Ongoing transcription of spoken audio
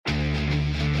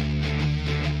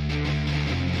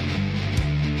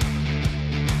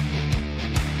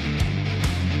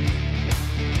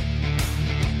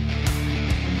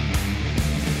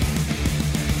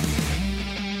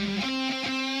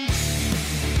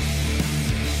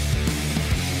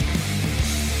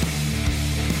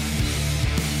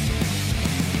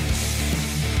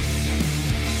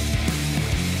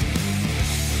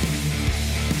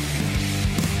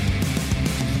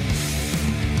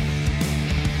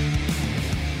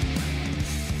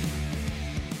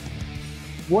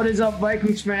What is up,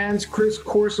 Vikings fans? Chris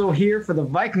Corso here for the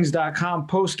Vikings.com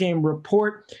postgame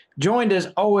report. Joined as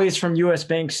always from US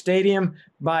Bank Stadium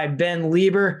by Ben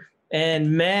Lieber.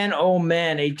 And man, oh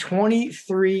man, a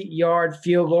 23-yard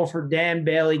field goal for Dan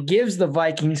Bailey gives the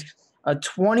Vikings a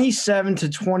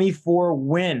 27-24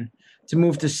 win to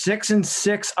move to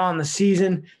 6-6 on the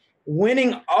season,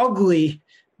 winning ugly,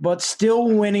 but still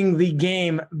winning the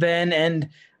game, Ben. And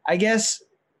I guess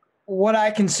what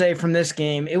I can say from this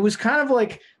game, it was kind of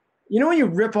like, when you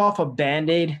rip off a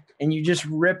Band-Aid and you just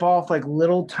rip off like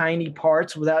little tiny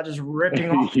parts without just ripping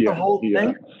off the whole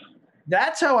thing?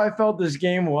 That's how I felt this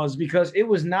game was, because it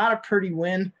was not a pretty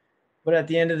win, but at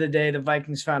the end of the day, the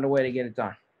Vikings found a way to get it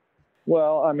done.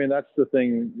 Well, I mean, that's the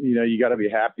thing, you got to be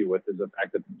happy with, is the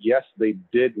fact that, yes, they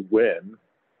did win.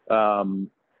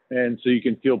 And so you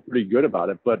can feel pretty good about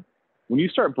it. But when you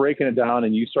start breaking it down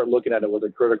and you start looking at it with a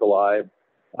critical eye,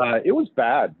 it was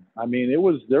bad. I mean,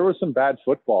 there was some bad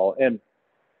football, and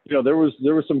there was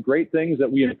some great things that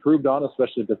we improved on,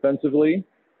 especially defensively.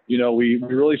 We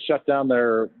really shut down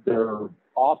their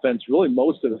offense really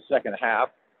most of the second half.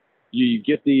 You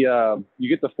get the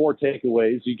 4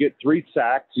 takeaways, you get 3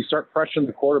 sacks, you start pressuring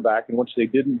the quarterback, in which they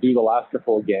didn't do the last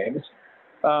couple of games.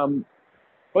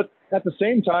 But at the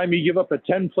same time, you give up a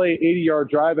 10-play, 80-yard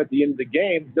drive at the end of the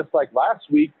game, just like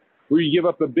last week, where you give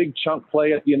up a big chunk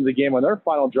play at the end of the game on their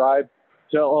final drive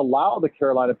to allow the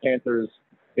Carolina Panthers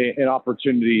an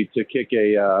opportunity to kick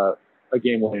a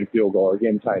game-winning field goal or a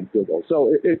game-tying field goal.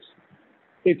 So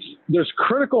there's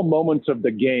critical moments of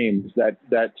the games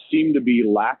that seem to be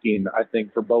lacking, I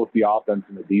think, for both the offense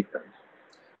and the defense.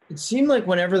 It seemed like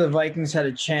whenever the Vikings had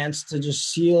a chance to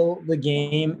just seal the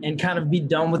game and kind of be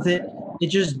done with it, it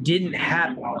just didn't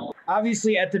happen.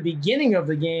 Obviously, at the beginning of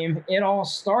the game, it all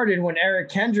started when Eric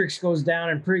Kendricks goes down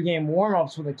in pregame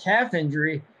warmups with a calf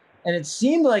injury, and it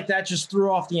seemed like that just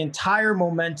threw off the entire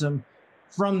momentum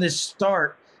from this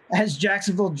start, as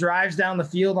Jacksonville drives down the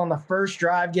field on the first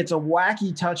drive, gets a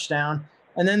wacky touchdown,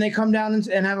 and then they come down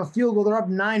and have a field goal. They're up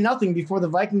 9-0 before the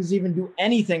Vikings even do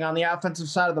anything on the offensive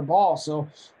side of the ball. So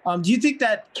do you think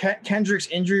that Kendrick's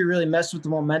injury really messed with the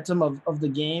momentum of the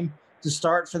game to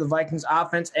start for the Vikings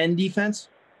offense and defense?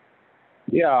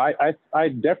 Yeah, I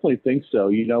definitely think so.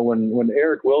 When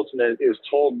Eric Wilson is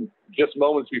told just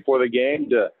moments before the game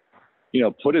to,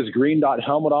 put his green dot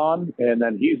helmet on, and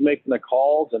then he's making the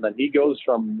calls, and then he goes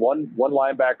from one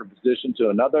linebacker position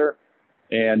to another,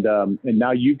 and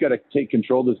now you've got to take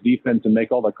control of this defense and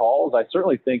make all the calls. I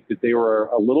certainly think that they were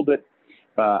a little bit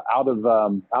out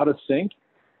of sync,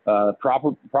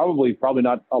 probably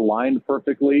not aligned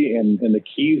perfectly, and the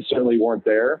keys certainly weren't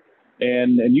there.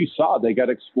 And you saw they got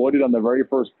exploited on the very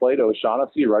first play to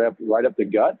O'Shaughnessy right up the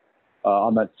gut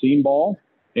on that seam ball.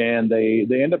 And they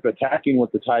end up attacking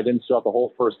with the tight ends throughout the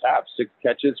whole first half. 6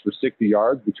 catches for 60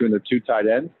 yards between their 2 tight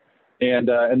ends. And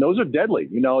those are deadly.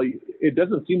 It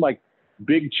doesn't seem like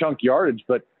big chunk yardage,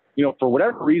 but, for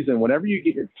whatever reason, whenever you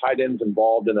get your tight ends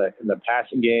involved in the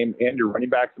passing game and your running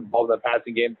backs involved in the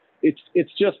passing game, it's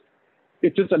just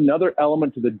another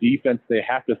element to the defense they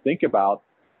have to think about.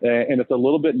 And it's a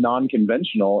little bit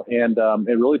non-conventional, and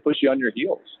it really puts you on your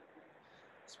heels.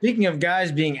 Speaking of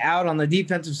guys being out on the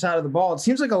defensive side of the ball, it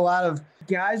seems like a lot of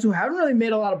guys who haven't really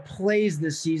made a lot of plays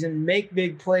this season make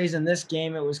big plays in this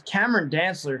game. It was Cameron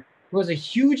Dantzler, who has a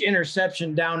huge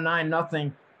interception down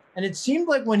 9-0. And it seemed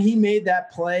like when he made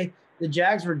that play, the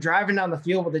Jags were driving down the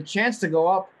field with a chance to go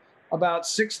up about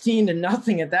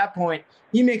 16-0 at that point.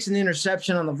 He makes an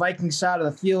interception on the Vikings side of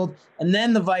the field, and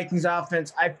then the Vikings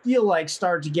offense, I feel like,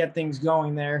 started to get things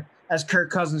going there as Kirk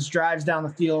Cousins drives down the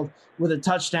field with a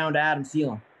touchdown to Adam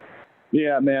Thielen.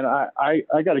 Yeah, man, I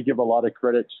got to give a lot of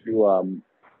credit to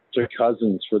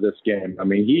Cousins for this game. I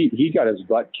mean, he got his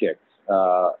butt kicked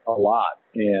a lot,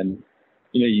 and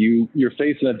you're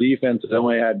facing a defense that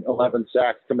only had 11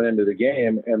 sacks coming into the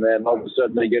game, and then all of a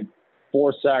sudden they get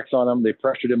 4 sacks on him. They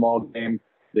pressured him all game.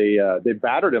 They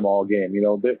battered him all game.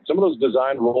 Some of those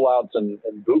design rollouts and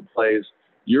boot plays,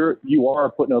 you are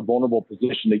put in a vulnerable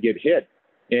position to get hit.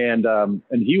 And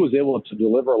he was able to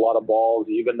deliver a lot of balls,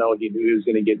 even though he knew he was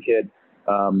going to get hit.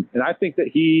 And I think that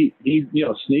he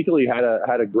sneakily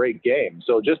had a great game.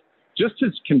 So just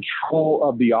his control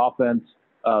of the offense,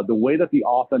 the way that the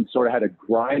offense sort of had to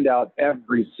grind out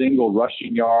every single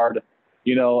rushing yard.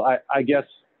 I guess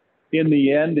in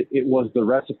the end, it was the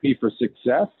recipe for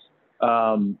success.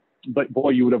 But boy,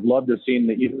 you would have loved to have seen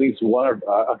at least one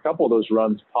or a couple of those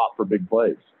runs pop for big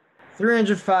plays.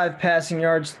 305 passing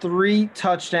yards, 3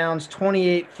 touchdowns,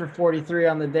 28 for 43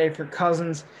 on the day for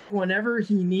Cousins. Whenever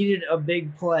he needed a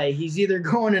big play, he's either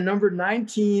going to number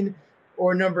 19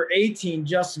 or number 18,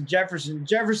 Justin Jefferson.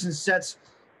 Jefferson sets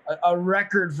a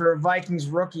record for a Vikings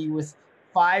rookie with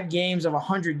 5 games of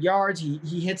 100 yards.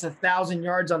 He hits 1,000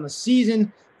 yards on the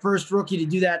season. First rookie to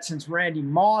do that since Randy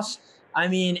Moss. I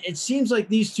mean, it seems like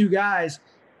these two guys,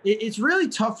 it's really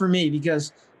tough for me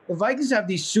because the Vikings have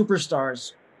these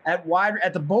superstars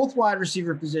at the both wide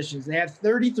receiver positions. They have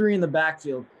 33 in the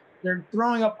backfield. They're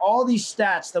throwing up all these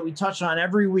stats that we touch on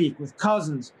every week with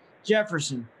Cousins,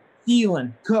 Jefferson,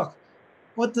 Thielen, Cook.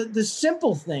 But the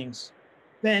simple things,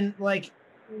 Ben, like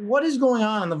what is going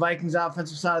on the Vikings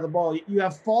offensive side of the ball? You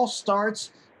have false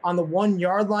starts on the 1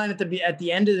 yard line at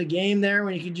the end of the game there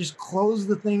when you can just close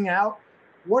the thing out.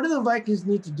 What do the Vikings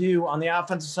need to do on the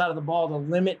offensive side of the ball to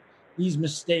limit these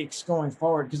mistakes going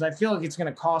forward? Because I feel like it's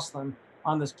going to cost them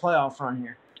on this playoff run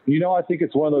here. I think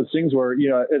it's one of those things where,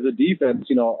 as a defense,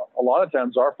 a lot of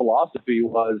times our philosophy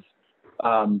was,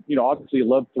 obviously you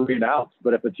love 3 and outs,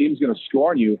 but if a team's going to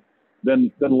score on you,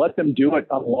 then let them do it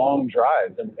on long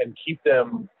drives and keep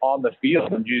them on the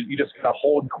field. And you just kind of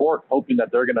hold court hoping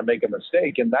that they're going to make a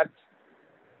mistake. And that's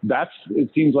it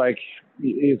seems like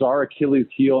is our Achilles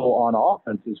heel on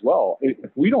offense as well.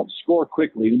 If we don't score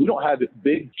quickly, we don't have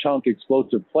big chunk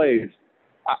explosive plays,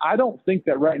 I don't think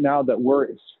that right now that we're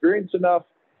experienced enough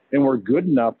and we're good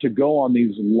enough to go on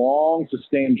these long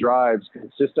sustained drives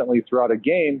consistently throughout a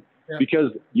game. Yeah.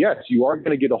 Because yes, you are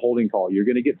going to get a holding call. You're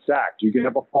going to get sacked. You're going to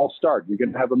have a false start. You're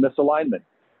going to have a misalignment.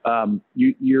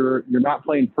 You're not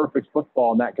playing perfect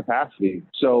football in that capacity.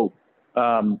 So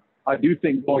I do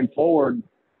think going forward,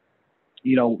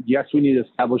 yes, we need to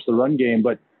establish the run game,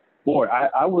 but boy,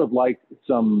 I would have liked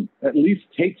at least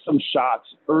take some shots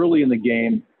early in the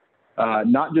game,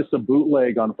 not just a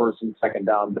bootleg on first and second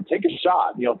down, but take a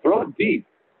shot, throw it deep.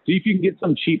 See if you can get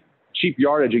some cheap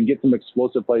yardage and get some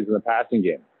explosive plays in the passing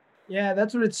game. Yeah,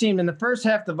 that's what it seemed. In the first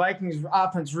half, the Vikings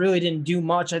offense really didn't do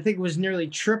much. I think it was nearly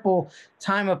triple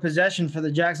time of possession for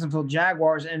the Jacksonville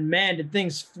Jaguars. And man, did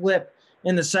things flip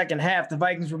in the second half. The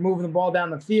Vikings were moving the ball down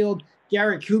the field.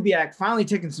 Gary Kubiak finally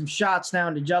taking some shots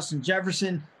down to Justin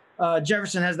Jefferson.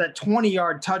 Jefferson has that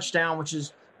 20-yard touchdown, which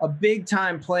is a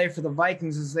big-time play for the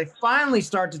Vikings as they finally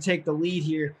start to take the lead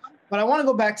here. But I want to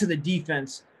go back to the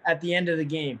defense at the end of the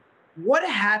game. What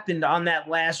happened on that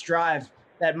last drive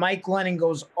that Mike Glennon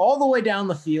goes all the way down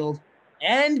the field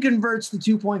and converts the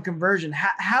 2-point conversion?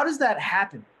 How does that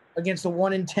happen against a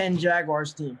 1-10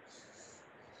 Jaguars team?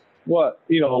 Well,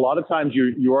 a lot of times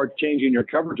you are changing your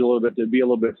coverage a little bit to be a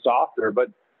little bit softer.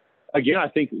 But again, I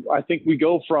think we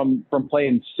go from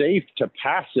playing safe to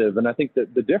passive, and I think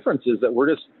that the difference is that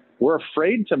we're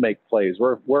afraid to make plays.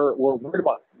 We're worried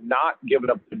about not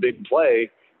giving up the big play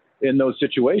in those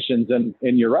situations. And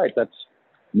you're right. That's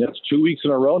 2 weeks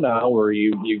in a row now where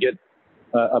you get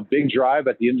a big drive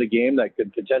at the end of the game that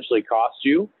could potentially cost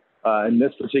you. In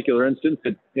this particular instance,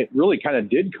 it really kind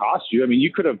of did cost you. I mean,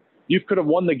 you could have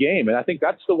won the game. And I think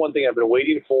that's the one thing I've been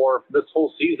waiting for this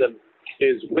whole season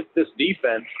is with this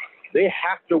defense, they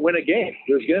have to win a game.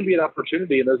 There's going to be an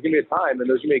opportunity and there's going to be a time and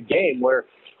there's going to be a game where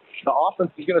the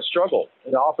offense is going to struggle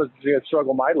and the offense is going to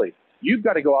struggle mightily. You've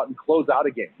got to go out and close out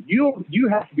a game. You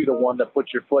have to be the one that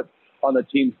puts your foot on the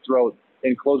team's throat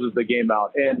and closes the game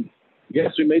out. And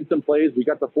yes, we made some plays. We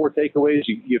got the 4 takeaways.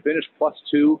 You finished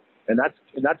 +2, and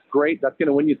that's great. That's going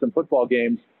to win you some football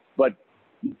games. But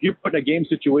if you're put in a game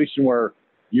situation where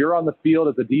you're on the field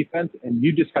as a defense and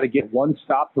you just got to get one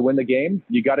stop to win the game,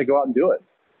 you got to go out and do it.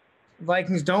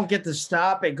 Vikings don't get the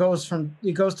stop. It goes to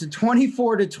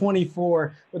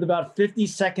 24-24 with about 50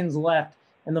 seconds left,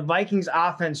 and the Vikings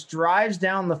offense drives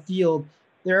down the field.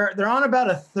 They're on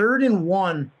about a 3rd and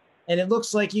 1. And it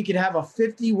looks like you could have a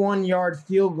 51-yard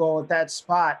field goal at that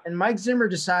spot. And Mike Zimmer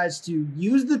decides to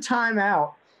use the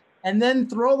timeout and then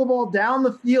throw the ball down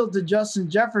the field to Justin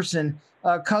Jefferson,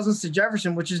 Cousins to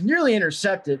Jefferson, which is nearly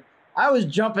intercepted. I was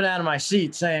jumping out of my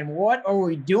seat saying, what are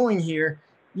we doing here?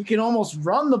 You can almost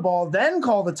run the ball, then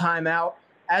call the timeout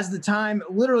as the time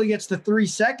literally gets to 3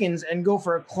 seconds and go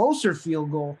for a closer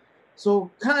field goal.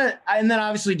 So and then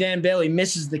obviously Dan Bailey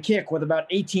misses the kick with about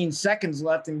 18 seconds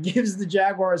left and gives the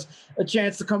Jaguars a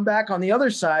chance to come back on the other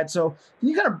side. So can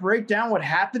you kind of break down what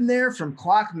happened there from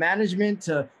clock management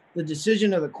to the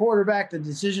decision of the quarterback, the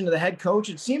decision of the head coach?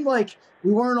 It seemed like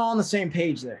we weren't all on the same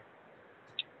page there.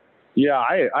 Yeah,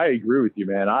 I agree with you,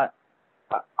 man.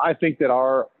 I think that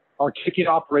our kicking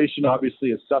operation obviously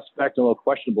is suspect and a little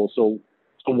questionable. So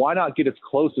why not get as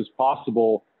close as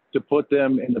possible to put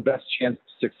them in the best chance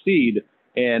to succeed?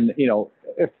 And,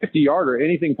 a 50-yarder,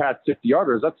 anything past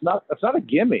 50-yarders, that's not a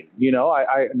gimme.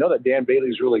 I know that Dan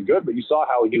Bailey's really good, but you saw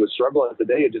how he was struggling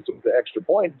today just with the extra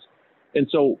points. And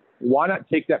so why not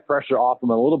take that pressure off him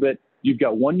a little bit? You've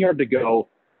got 1 yard to go.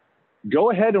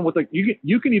 Go ahead and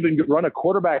you can even run a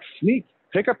quarterback sneak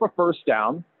pick up a first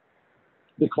down.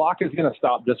 The clock is going to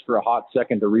stop just for a hot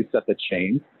second to reset the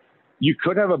chain. You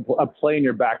could have a play in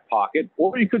your back pocket,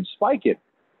 or you could spike it,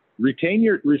 retain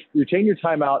your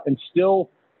timeout, and still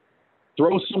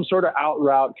throw some sort of out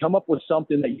route, come up with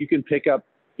something that you can pick up,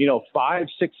 5,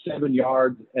 6, 7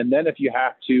 yards. And then if you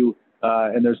have to,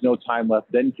 and there's no time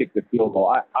left, then kick the field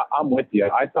goal. I'm with you.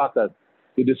 I thought that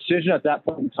the decision at that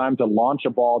point in time to launch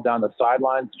a ball down the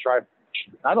sideline to try,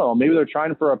 I don't know, maybe they're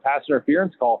trying for a pass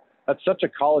interference call. That's such a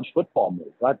college football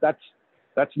move. That's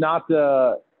not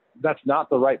the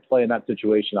right play in that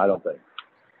situation, I don't think.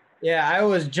 Yeah, I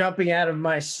was jumping out of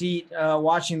my seat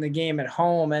watching the game at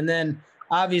home, and then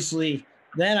obviously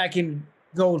then I can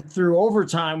go through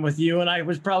overtime with you, and I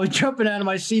was probably jumping out of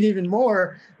my seat even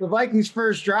more. The Vikings'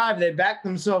 first drive, they backed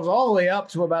themselves all the way up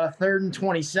to about a 3rd and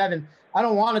 27. I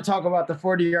don't want to talk about the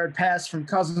 40-yard pass from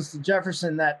Cousins to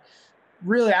Jefferson that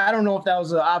really, I don't know if that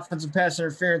was an offensive pass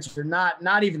interference or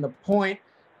not even the point.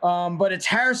 But it's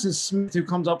Harrison Smith who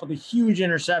comes up with a huge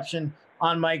interception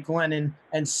on Mike Glennon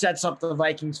and sets up the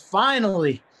Vikings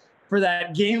finally for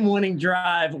that game-winning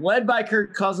drive led by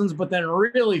Kirk Cousins, but then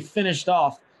really finished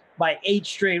off by 8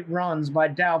 straight runs by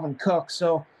Dalvin Cook.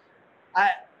 So I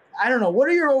don't know. What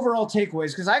are your overall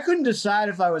takeaways? Because I couldn't decide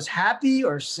if I was happy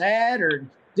or sad or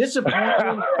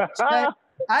disappointed.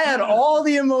 I had all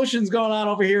the emotions going on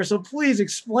over here. So please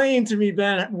explain to me,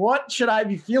 Ben, what should I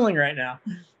be feeling right now?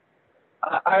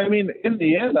 I mean, in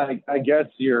the end, I guess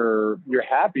you're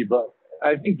happy, but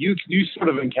I think you sort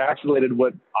of encapsulated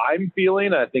what I'm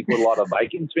feeling. I think what a lot of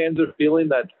Vikings fans are feeling,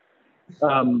 that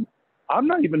I'm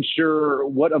not even sure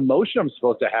what emotion I'm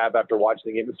supposed to have after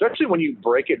watching the game, especially when you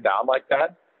break it down like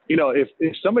that.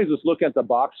 If somebody's just looking at the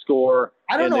box score.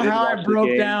 I don't know how I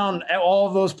broke down all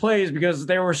of those plays because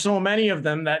there were so many of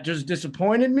them that just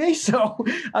disappointed me. So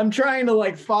I'm trying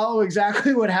to follow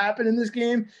exactly what happened in this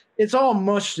game. It's all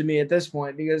mush to me at this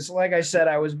point because, like I said,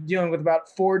 I was dealing with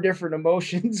about 4 different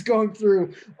emotions going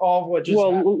through all of what just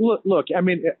happened. Well, look, I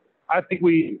mean, I think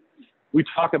we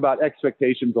talk about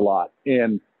expectations a lot.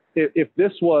 And if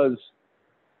this was,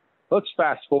 let's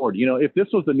fast forward, if this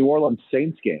was the New Orleans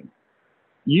Saints game,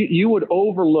 you would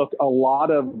overlook a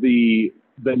lot of the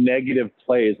negative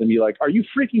plays and be like, are you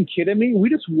freaking kidding me?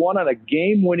 We just won on a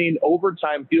game-winning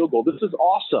overtime field goal. This is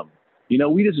awesome.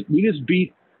 We just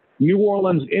beat New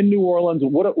Orleans in New Orleans.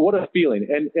 What a feeling.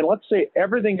 And let's say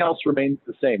everything else remains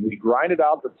the same. We grinded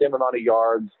out the same amount of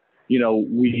yards.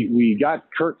 We got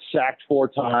Kurt sacked 4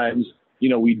 times.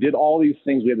 We did all these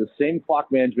things. We had the same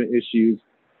clock management issues,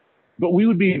 but we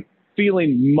would be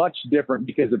feeling much different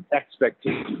because of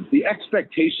expectations. The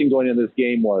expectation going into this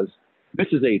game was, this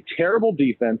is a terrible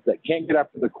defense that can't get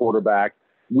after the quarterback.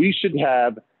 We should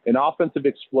have an offensive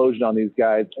explosion on these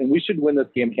guys, and we should win this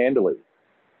game handily.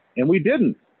 And we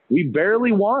didn't. We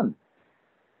barely won.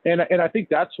 And I think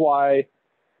that's why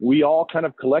we all kind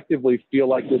of collectively feel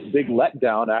like this big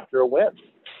letdown after a win.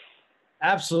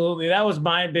 Absolutely. That was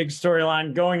my big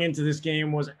storyline going into this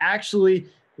game, was actually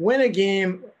win a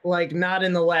game not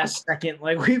in the last second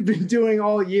like we've been doing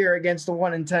all year against the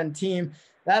 1-10 team.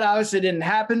 That obviously didn't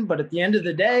happen, but at the end of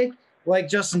the day, like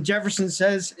Justin Jefferson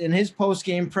says in his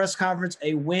post-game press conference,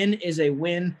 a win is a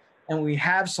win, and we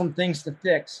have some things to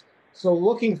fix. So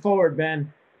looking forward,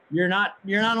 Ben, you're not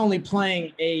only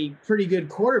playing a pretty good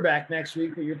quarterback next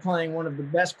week, but you're playing one of the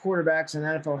best quarterbacks in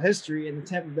NFL history in the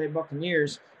Tampa Bay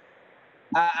Buccaneers.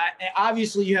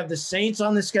 Obviously, you have the Saints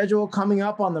on the schedule coming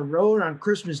up on the road on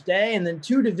Christmas Day, and then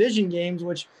 2 division games,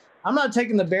 which I'm not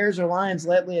taking the Bears or Lions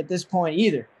lightly at this point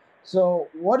either. So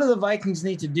what do the Vikings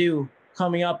need to do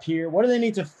coming up here? What do they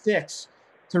need to fix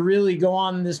to really go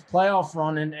on this playoff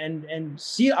run and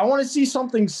see? I want to see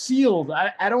something sealed.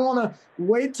 I don't want to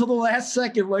wait till the last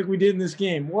second like we did in this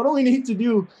game. What do we need to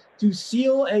do to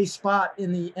seal a spot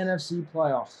in the NFC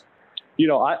playoffs?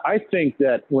 I think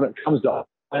that when it comes to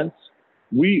offense,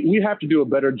 we have to do a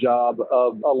better job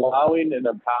of allowing and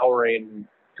empowering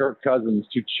Kirk Cousins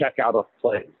to check out of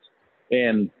plays.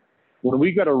 And when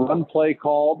we got a run play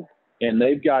called and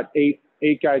they've got eight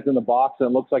guys in the box and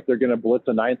it looks like they're going to blitz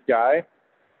a 9th guy,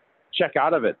 check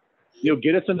out of it.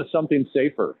 Get us into something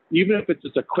safer. Even if it's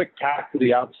just a quick pass to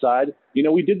the outside.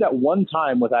 We did that one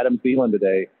time with Adam Thielen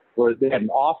today where they had an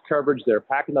off coverage. They're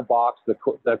packing the box.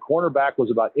 The cornerback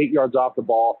was about 8 yards off the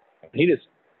ball. And he just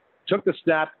took the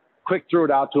snap, quick threw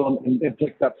it out to him, and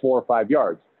picked up 4 or 5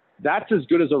 yards. That's as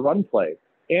good as a run play,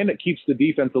 and it keeps the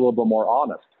defense a little bit more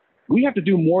honest. We have to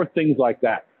do more things like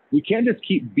that. We can't just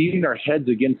keep beating our heads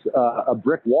against a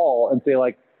brick wall and say,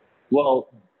 well,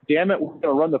 damn it, we're going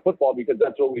to run the football because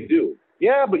that's what we do.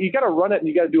 Yeah, but you got to run it, and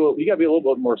you got to be a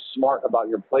little bit more smart about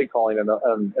your play calling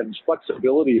and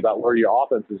flexibility about where your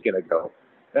offense is going to go.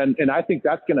 And I think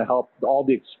that's going to help all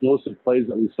the explosive plays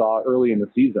that we saw early in the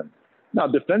season. Now,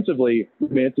 defensively,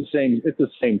 I mean, it's the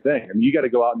same thing. I mean, you got to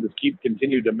go out and just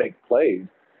continue to make plays.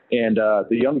 And the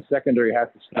young secondary has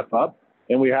to step up,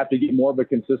 and we have to get more of a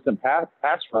consistent pass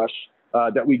rush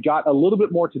that we got a little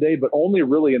bit more today, but only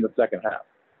really in the second half.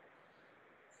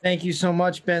 Thank you so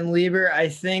much, Ben Lieber. I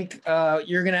think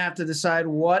you're going to have to decide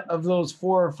what of those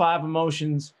 4 or 5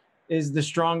 emotions is the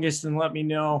strongest, and let me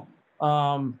know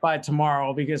by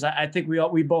tomorrow, because I think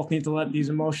we both need to let these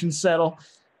emotions settle.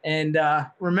 And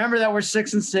remember that we're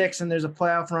 6-6 and there's a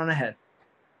playoff run ahead.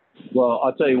 Well,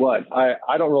 I'll tell you what,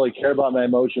 I don't really care about my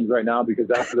emotions right now,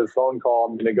 because after this phone call,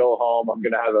 I'm going to go home. I'm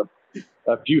going to have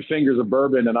a few fingers of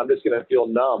bourbon, and I'm just going to feel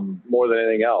numb more than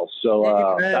anything else.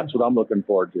 So that's what I'm looking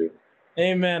forward to.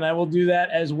 Amen. I will do that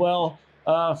as well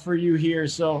for you here.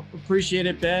 So appreciate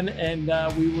it, Ben, and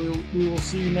we will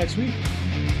see you next week.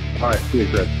 All right. See you,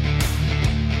 Chris.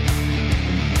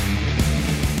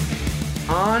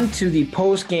 On to the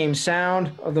post-game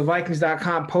sound of the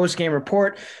Vikings.com post-game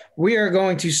report. We are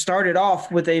going to start it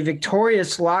off with a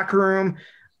victorious locker room.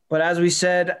 But as we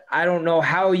said, I don't know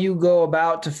how you go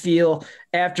about to feel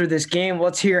after this game.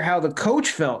 Let's hear how the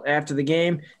coach felt after the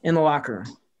game in the locker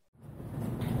room.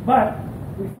 But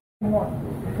we won,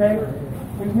 okay?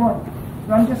 We won.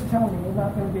 So I'm just telling you, we're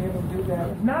not going to be able to do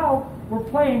that. Now we're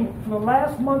playing for the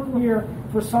last month of the year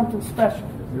for something special.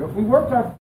 Yep. We worked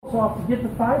our off to get to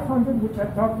 500, which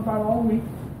I've talked about all week,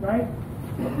 right?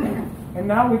 And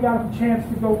now we got a chance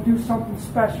to go do something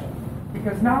special,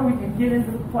 because now we can get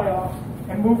into the playoffs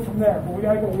and move from there. But we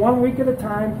got to go 1 week at a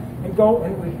time and go,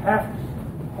 and we have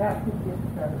to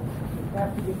get better. We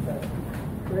have to get better.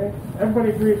 Okay? Everybody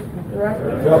agrees with me, correct?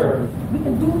 Yep. We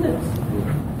can do this.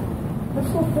 Let's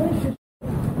go finish it.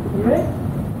 Okay?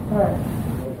 All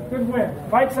right. Good win.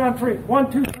 Vikes on 3.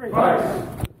 1, 2, 3.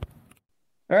 Vikes.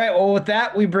 All right, well, with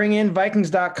that, we bring in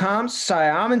Vikings.com's Cy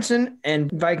Amundsen and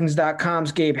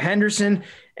Vikings.com's Gabe Henderson.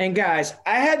 And guys,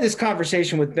 I had this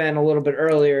conversation with Ben a little bit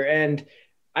earlier, and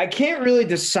I can't really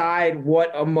decide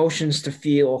what emotions to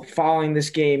feel following this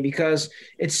game, because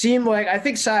it seemed like,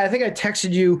 Cy, I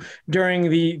texted you during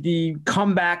the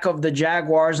comeback of the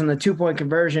Jaguars and the 2-point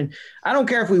conversion. I don't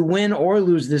care if we win or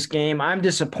lose this game. I'm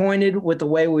disappointed with the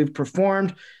way we've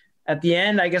performed. At the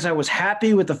end, I guess I was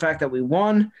happy with the fact that we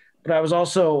won, but I was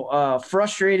also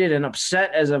frustrated and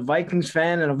upset as a Vikings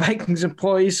fan and a Vikings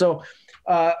employee. So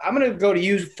I'm going to go to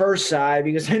you first, Cy,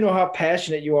 because I know how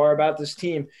passionate you are about this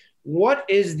team. What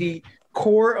is the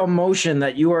core emotion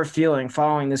that you are feeling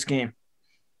following this game?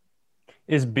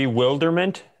 Is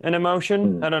bewilderment an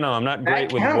emotion? I don't know. I'm not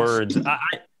great with words.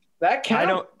 That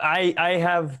counts.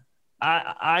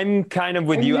 I'm kind of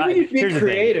with you. Maybe you'd be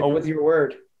creative with your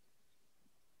word.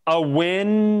 A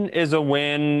win is a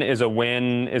win is a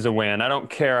win is a win. I don't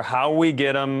care how we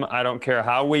get them. I don't care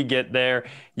how we get there.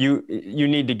 You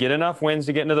need to get enough wins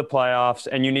to get into the playoffs,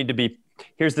 and you need to be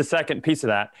 – here's the second piece of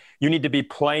that. You need to be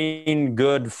playing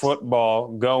good football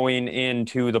going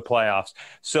into the playoffs.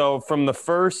 So from the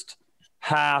first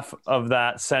half of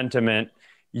that sentiment,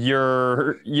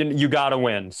 you got to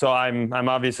win. So I'm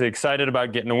obviously excited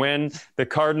about getting a win. The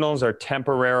Cardinals are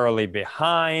temporarily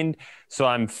behind, so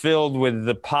I'm filled with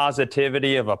the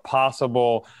positivity of a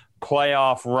possible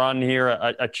playoff run here,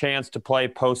 a chance to play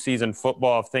postseason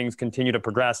football if things continue to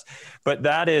progress. But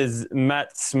that is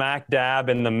met smack dab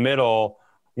in the middle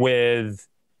with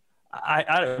I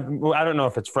don't know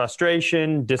if it's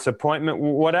frustration, disappointment,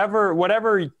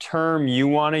 whatever term you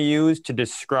want to use to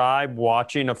describe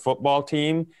watching a football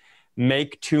team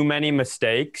make too many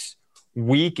mistakes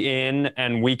week in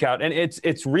and week out. And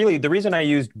it's really the reason I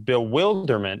used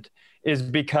bewilderment is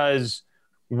because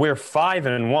we're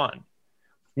 5-1.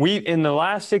 In the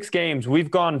last 6 games, we've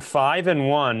gone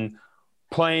 5-1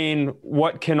 playing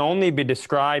what can only be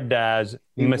described as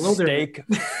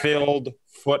mistake-filled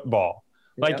football.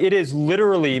 Like it is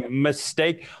literally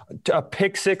a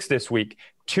pick 6 this week,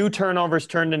 2 turnovers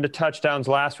turned into touchdowns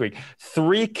last week,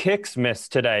 3 kicks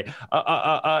missed today.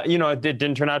 It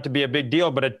didn't turn out to be a big deal,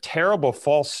 but a terrible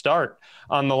false start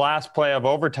on the last play of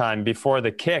overtime before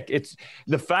the kick. It's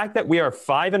the fact that we are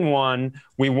 5-1.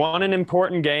 We won an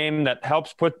important game that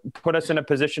helps put us in a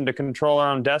position to control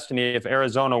our own destiny if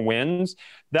Arizona wins.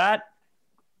 That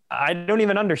I don't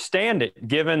even understand it,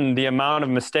 given the amount of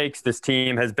mistakes this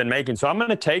team has been making. So I'm going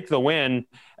to take the win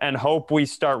and hope we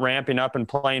start ramping up and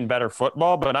playing better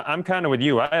football. But I'm kind of with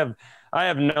you. I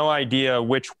have no idea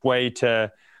which way to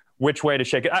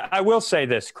shake it. I will say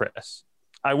this, Chris.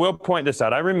 I will point this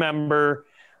out. I remember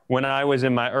when I was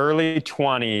in my early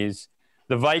 20s,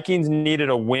 The Vikings needed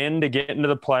a win to get into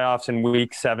the playoffs in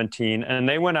week 17, and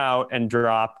they went out and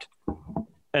dropped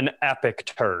an epic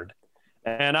turd.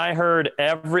 And I heard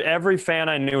every fan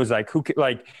I knew was like,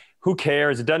 who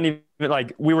cares? It doesn't even,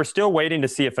 like, we were still waiting to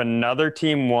see if another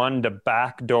team won to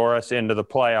backdoor us into the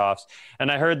playoffs.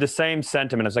 And I heard the same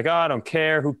sentiment. It's like, oh, I don't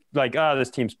care this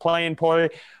team's playing poorly,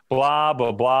 blah,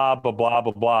 blah, blah, blah, blah,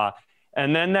 blah, blah.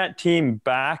 And then that team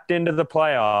backed into the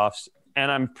playoffs. And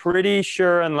I'm pretty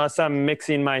sure, unless I'm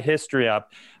mixing my history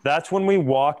up, that's when we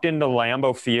walked into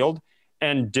Lambeau Field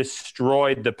and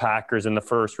destroyed the Packers in the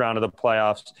first round of the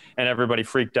playoffs, and everybody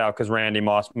freaked out because Randy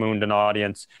Moss mooned an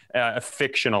audience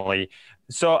fictionally.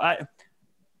 So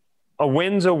a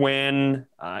win's a win.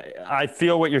 I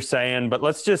feel what you're saying, but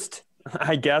let's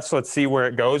see where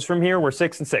it goes from here. We're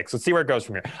 6-6. Let's see where it goes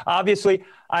from here. Obviously,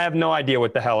 I have no idea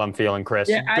what the hell I'm feeling, Chris.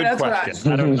 Yeah, Good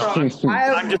question. I don't know.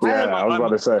 I was about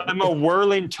to say. I'm a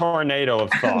whirling tornado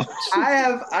of thoughts.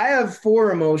 I have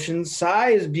four emotions.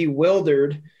 Cy is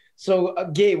bewildered. So,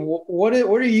 Gabe, what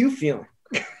are you feeling?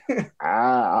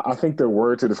 I think the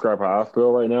word to describe how I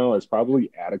feel right now is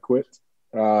probably adequate.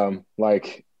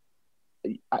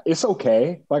 It's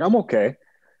okay. Like, I'm okay.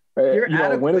 You're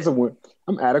adequate. Win is a win.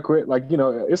 I'm adequate. Like,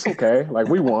 it's okay. Like,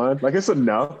 we won. Like, it's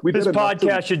enough. This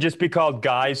podcast should just be called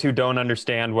Guys Who Don't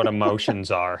Understand What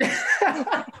Emotions Are.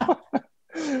 I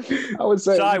would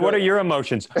say. Sai, what are your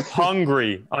emotions?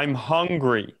 Hungry. I'm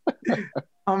hungry.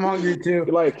 I'm hungry too.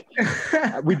 Like,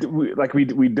 we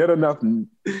did enough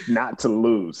not to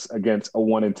lose against a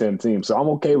 1-10 team, so I'm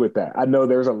okay with that. I know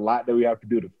there's a lot that we have to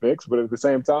do to fix, but at the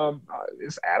same time,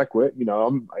 it's adequate.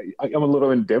 I'm a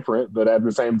little indifferent, but at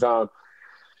the same time,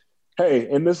 hey,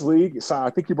 in this league, so I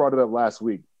think you brought it up last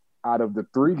week. Out of the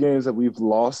 3 games that we've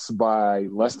lost by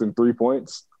less than 3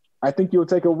 points, I think you'll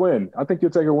take a win. I think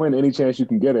you'll take a win any chance you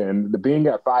can get it. And the being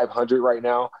at 500 right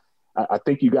now, I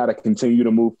think you got to continue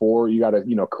to move forward. You got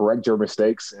to, correct your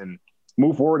mistakes and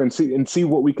move forward and see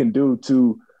what we can do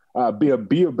to be a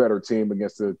better team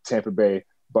against the Tampa Bay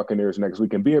Buccaneers next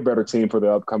week and be a better team for the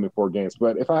upcoming 4 games.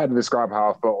 But if I had to describe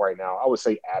how I felt right now, I would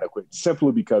say adequate,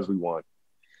 simply because we won.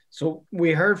 So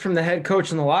we heard from the head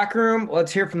coach in the locker room.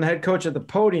 Let's hear from the head coach at the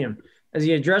podium as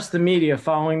he addressed the media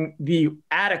following the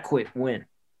adequate win.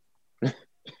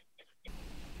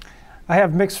 I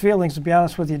have mixed feelings, to be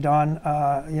honest with you, Don.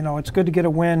 It's good to get a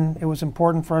win. It was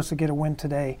important for us to get a win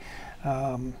today.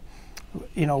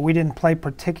 We didn't play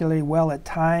particularly well at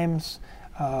times.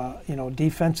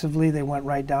 Defensively, they went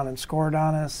right down and scored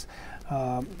on us.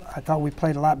 I thought we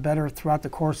played a lot better throughout the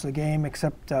course of the game,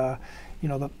 except,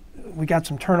 we got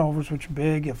some turnovers, which are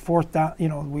big. A fourth down,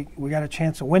 we got a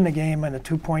chance to win the game in a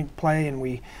 2-point play, and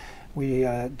we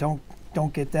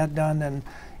don't get that done. And,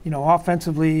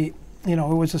 offensively, it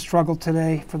was a struggle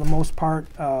today for the most part.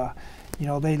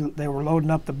 They were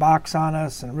loading up the box on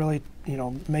us and really,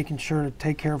 making sure to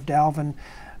take care of Dalvin.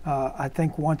 I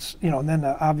think once, and then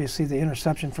obviously the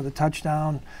interception for the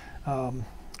touchdown,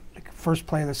 first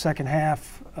play of the second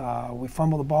half, we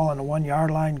fumbled the ball on the 1-yard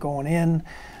line going in.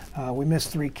 We missed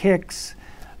 3 kicks,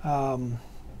 and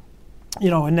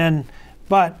then,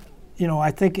 but,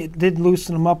 I think it did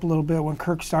loosen them up a little bit when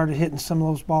Kirk started hitting some of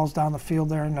those balls down the field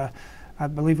there in I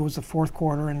believe it was the 4th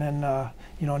quarter, and then,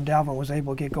 and Dalvin was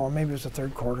able to get going. Maybe it was the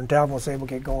 3rd quarter, and Dalvin was able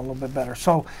to get going a little bit better.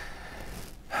 So,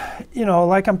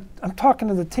 I'm talking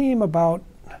to the team about,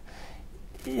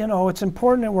 it's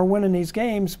important that we're winning these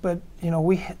games, but,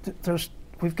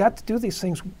 we've got to do these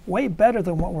things way better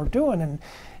than what we're doing,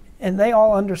 and they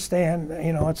all understand.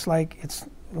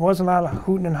 There wasn't a lot of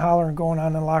hooting and hollering going on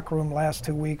in the locker room the last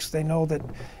 2 weeks. They know that,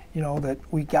 that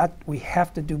we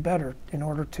have to do better in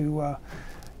order to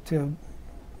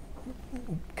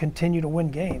continue to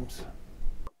win games.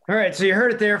 All right, so you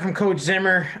heard it there from Coach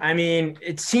Zimmer. I mean,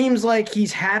 it seems like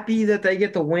he's happy that they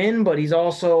get the win, but he's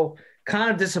also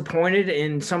kind of disappointed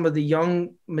in some of the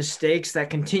young mistakes that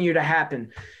continue to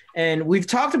happen. And we've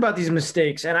talked about these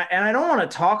mistakes, and I don't want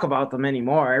to talk about them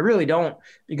anymore. I really don't,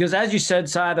 because as you said,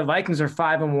 Sai, the Vikings are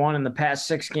 5-1 in the past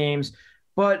 6 games.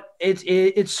 But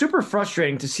it's super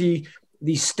frustrating to see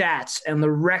the stats and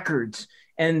the records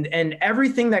and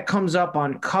everything that comes up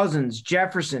on Cousins,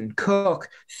 Jefferson, Cook,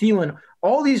 Thielen.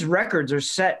 All these records are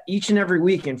set each and every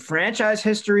week in franchise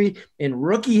history, in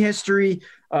rookie history,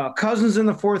 Cousins in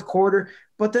the 4th quarter.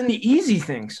 But then the easy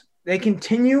things, they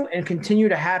continue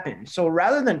to happen. So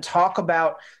rather than talk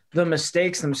about the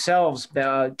mistakes themselves,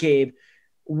 Gabe,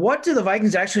 what do the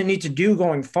Vikings actually need to do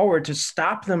going forward to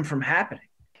stop them from happening?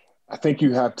 I think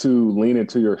you have to lean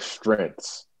into your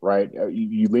strengths, right?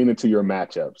 You lean into your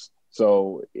matchups.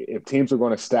 So if teams are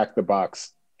going to stack the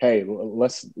box, hey,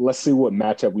 let's see what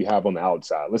matchup we have on the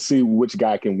outside. Let's see which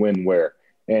guy can win where.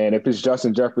 And if it's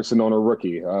Justin Jefferson on a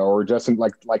rookie or Justin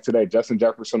like today, Justin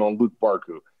Jefferson on Luke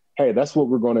Barku, hey, that's what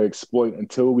we're going to exploit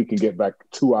until we can get back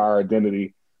to our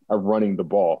identity of running the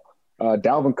ball.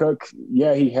 Dalvin Cook,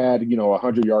 yeah, he had, a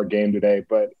 100-yard game today,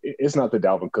 but it's not the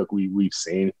Dalvin Cook we've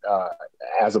seen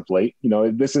as of late.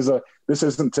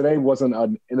 Today wasn't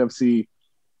an NFC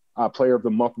player of the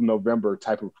month of November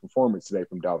type of performance today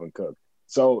from Dalvin Cook.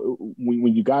 So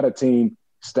when you got a team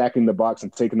stacking the box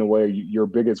and taking away your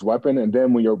biggest weapon, and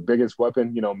then when your biggest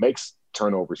weapon, makes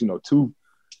turnovers,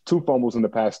 two fumbles in the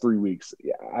past 3 weeks,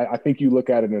 I think you look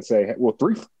at it and say, well,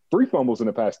 three fumbles in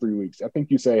the past 3 weeks. I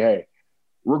think you say, hey,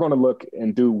 we're going to look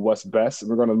and do what's best.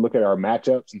 We're going to look at our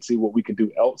matchups and see what we can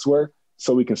do elsewhere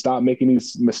so we can stop making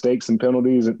these mistakes and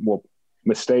penalties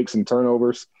mistakes and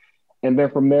turnovers. And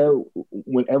then from there,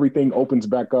 when everything opens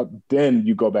back up, then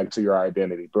you go back to your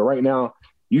identity. But right now,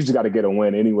 you just got to get a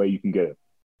win any way you can get it.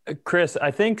 Chris,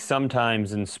 I think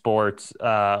sometimes in sports,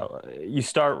 you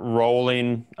start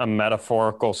rolling a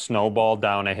metaphorical snowball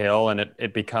down a hill and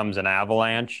it becomes an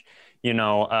avalanche.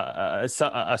 A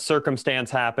circumstance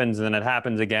happens and then it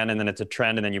happens again and then it's a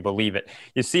trend and then you believe it.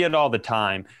 You see it all the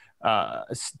time.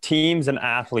 Teams and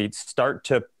athletes start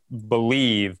to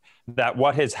believe that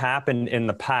what has happened in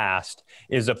the past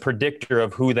is a predictor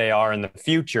of who they are in the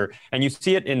future. And you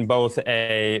see it in both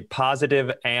a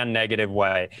positive and negative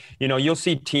way. You'll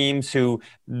see teams who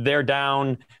they're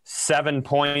down 7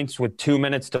 points with 2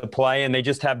 minutes to play, and they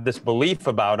just have this belief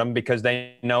about them because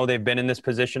they know they've been in this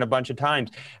position a bunch of times.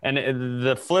 And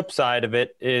the flip side of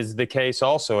it is the case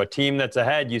also. A team that's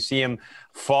ahead, you see them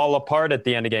fall apart at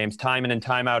the end of games time in and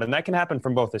time out. And that can happen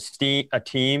from both a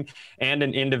team and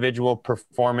an individual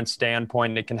performance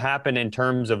standpoint. It can happen in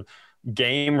terms of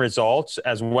game results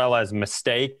as well as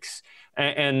mistakes.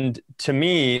 And to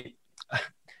me,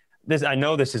 I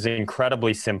know this is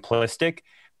incredibly simplistic,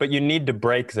 but you need to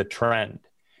break the trend.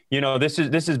 This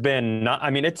has been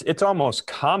it's almost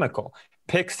comical.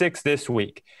 Pick six this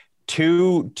week.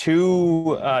 Two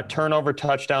turnover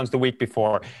touchdowns the week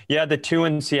before. You had the 2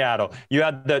 in Seattle. You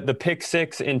had the pick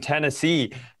six in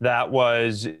Tennessee that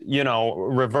was,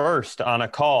 reversed on a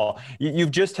call.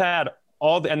 You've just had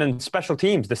and then special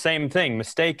teams, the same thing.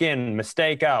 Mistake in,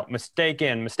 mistake out, mistake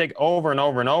in, mistake over and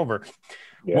over and over.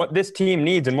 Yeah. What this team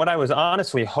needs, and what I was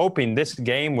honestly hoping this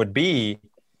game would be,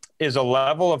 is a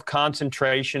level of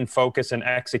concentration, focus, and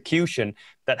execution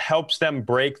that helps them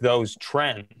break those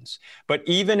trends. But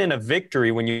even in a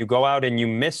victory, when you go out and you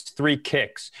miss 3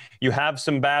 kicks, you have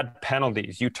some bad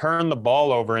penalties, you turn the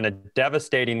ball over in a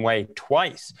devastating way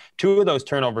twice. 2 of those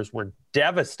turnovers were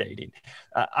devastating.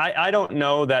 I don't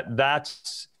know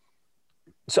that's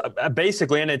so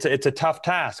basically, and it's a tough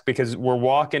task because we're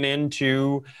walking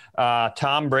into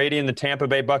Tom Brady and the Tampa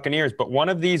Bay Buccaneers. But one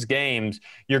of these games,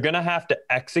 you're going to have to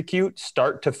execute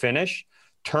start to finish,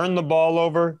 turn the ball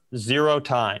over 0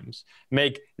 times,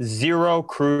 make 0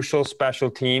 crucial special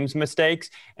teams mistakes,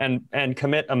 and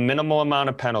commit a minimal amount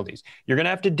of penalties. You're going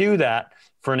to have to do that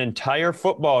for an entire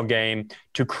football game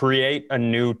to create a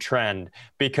new trend,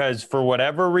 because for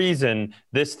whatever reason,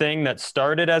 this thing that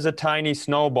started as a tiny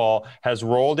snowball has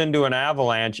rolled into an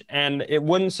avalanche. And it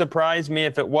wouldn't surprise me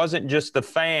if it wasn't just the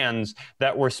fans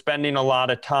that were spending a lot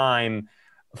of time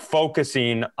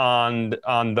focusing on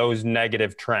those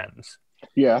negative trends.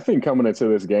 Yeah, I think coming into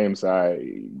this game,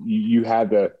 you had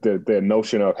the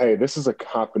notion of, hey, this is a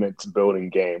confidence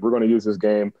building game. We're going to use this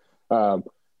game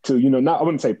to, I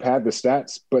wouldn't say pad the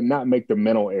stats, but not make the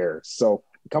mental errors. So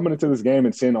coming into this game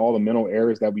and seeing all the mental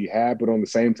errors that we had, but on the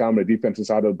same time, the defensive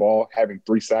side of the ball, having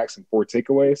 3 sacks and 4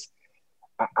 takeaways,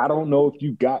 I don't know if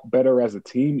you got better as a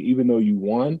team, even though you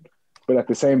won. But at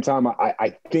the same time,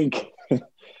 I think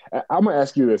I'm going to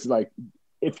ask you this, like,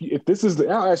 if this is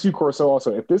I'll ask you, Corso,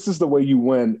 also, if this is the way you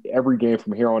win every game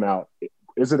from here on out,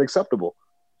 is it acceptable?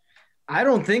 I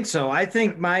don't think so. I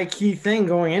think my key thing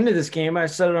going into this game, I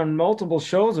said it on multiple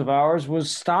shows of ours,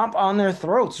 was stomp on their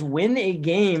throats, win a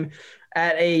game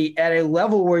at a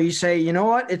level where you say, you know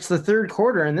what, it's the third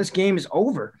quarter and this game is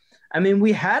over. I mean,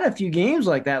 we had a few games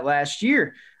like that last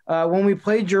year when we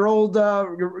played your old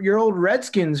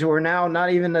Redskins, who are now not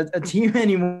even a team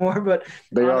anymore, but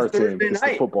they are a team. It's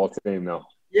the football team now.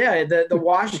 Yeah, the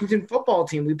Washington football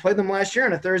team. We played them last year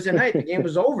on a Thursday night. The game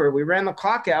was over. We ran the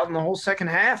clock out in the whole second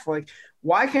half. Like,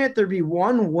 why can't there be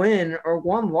one win or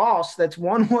one loss that's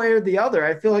one way or the other?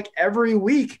 I feel like every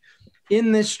week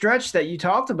in this stretch that you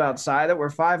talked about, Cy, that we're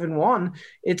 5-1,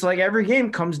 it's like every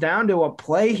game comes down to a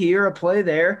play here, a play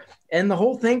there, and the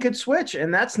whole thing could switch.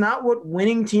 And that's not what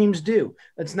winning teams do.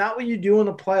 That's not what you do in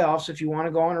the playoffs if you want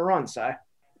to go on a run, Cy.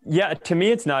 Yeah, to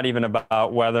me, it's not even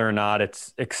about whether or not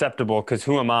it's acceptable, because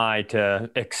who am I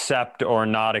to accept or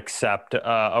not accept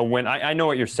a win? I know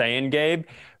what you're saying, Gabe,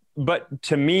 but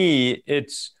to me,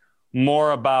 it's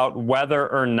more about whether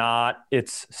or not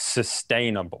it's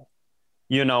sustainable.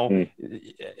 You know,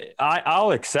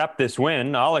 I'll accept this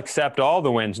win. I'll accept all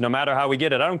the wins, no matter how we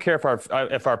get it. I don't care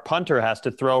if our punter has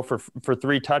to throw for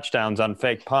 3 touchdowns on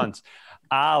fake punts.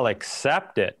 I'll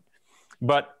accept it.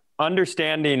 But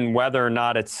understanding whether or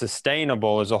not it's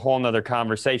sustainable is a whole nother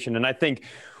conversation. And I think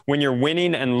when you're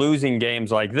winning and losing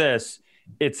games like this,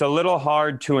 it's a little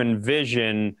hard to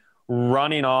envision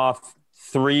running off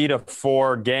 3 to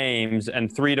 4 games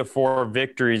and 3 to 4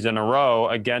 victories in a row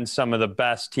against some of the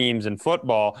best teams in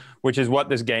football, which is what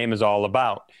this game is all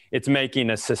about. It's making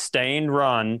a sustained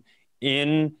run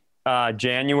in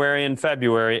January and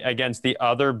February against the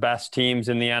other best teams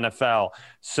in the NFL.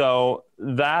 So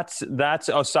that's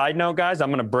a side note, guys. I'm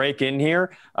going to break in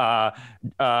here.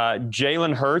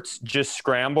 Jalen Hurts just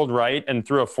scrambled right and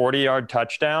threw a 40-yard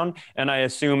touchdown, and I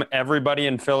assume everybody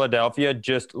in Philadelphia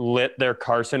just lit their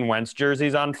Carson Wentz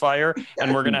jerseys on fire,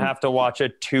 and we're going to have to watch a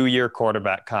 2-year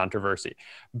quarterback controversy.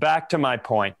 Back to my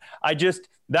point.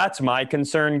 That's my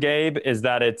concern, Gabe, is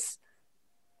that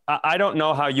I don't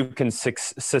know how you can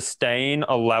sustain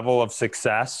a level of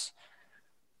success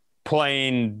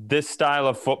playing this style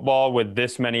of football with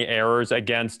this many errors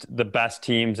against the best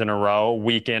teams in a row,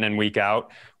 week in and week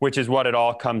out, which is what it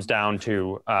all comes down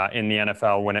to in the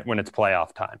NFL when it's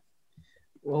playoff time.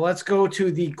 Well, let's go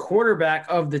to the quarterback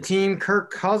of the team,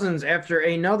 Kirk Cousins, after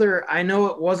another, I know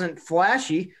it wasn't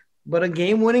flashy, but a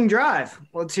game-winning drive.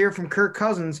 Let's hear from Kirk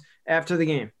Cousins after the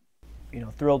game.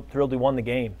 Thrilled he won the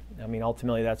game. I mean,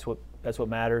 ultimately that's what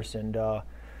matters. And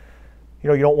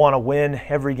you don't want to win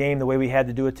every game the way we had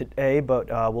to do it today, but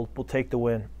we'll take the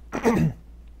win.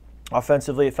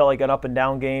 Offensively, it felt like an up and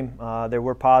down game. There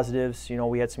were positives.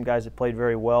 We had some guys that played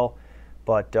very well,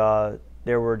 but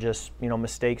there were just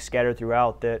mistakes scattered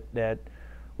throughout that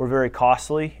were very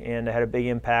costly and had a big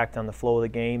impact on the flow of the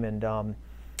game. And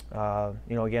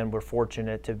again, we're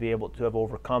fortunate to be able to have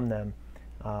overcome them.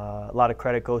 A lot of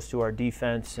credit goes to our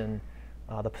defense and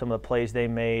some of the plays they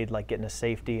made, like getting a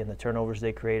safety and the turnovers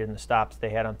they created and the stops they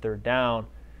had on third down,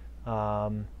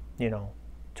 to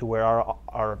where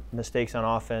our mistakes on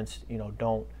offense,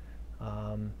 don't,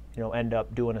 end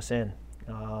up doing us in.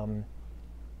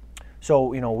 So,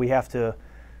 we have to,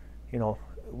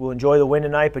 we'll enjoy the win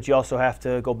tonight, but you also have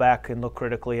to go back and look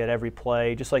critically at every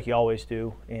play, just like you always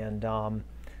do, and,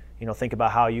 think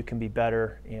about how you can be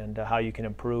better and how you can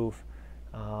improve.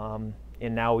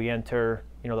 And now we enter,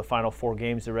 the final 4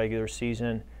 games of the regular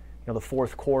season, the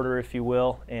fourth quarter, if you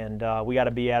will, and we got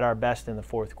to be at our best in the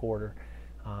fourth quarter.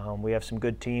 We have some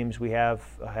good teams we have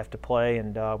to play,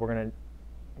 and we're going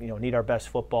to, need our best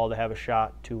football to have a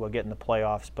shot to get in the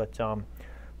playoffs. But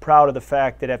proud of the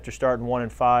fact that after starting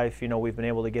 1-5, we've been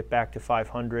able to get back to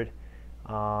 500.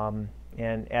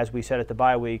 And as we said at the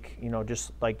bye week,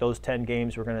 just like those 10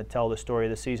 games, we're going to tell the story of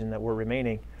the season that we're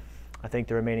remaining. I think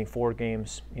the remaining 4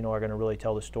 games, are going to really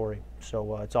tell the story.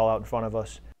 So it's all out in front of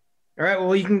us. All right,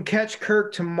 well, you can catch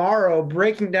Kirk tomorrow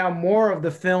breaking down more of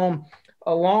the film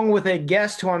along with a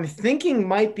guest who I'm thinking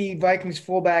might be Vikings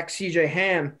fullback CJ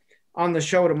Ham on the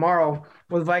show tomorrow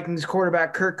with Vikings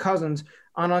quarterback Kirk Cousins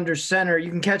on Under Center.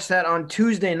 You can catch that on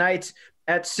Tuesday nights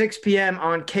at 6 p.m.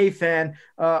 on KFan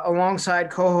alongside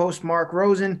co-host Mark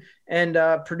Rosen and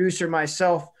producer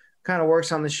myself kind of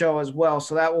works on the show as well,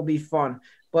 so that will be fun.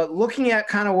 But looking at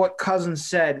kind of what Cousins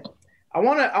said, I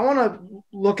want to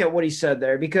look at what he said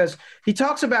there because he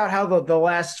talks about how the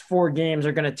last 4 games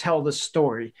are going to tell the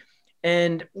story.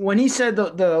 And when he said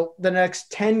the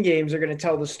next 10 games are going to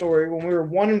tell the story, when we were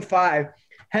 1-5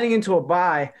 heading into a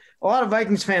bye, a lot of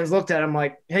Vikings fans looked at him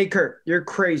like, hey, Kirk, you're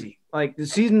crazy. Like, the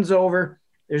season's over.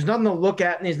 There's nothing to look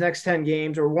at in these next 10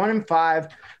 games. We're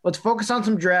 1-5. Let's focus on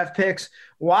some draft picks,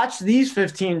 watch these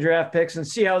 15 draft picks and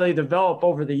see how they develop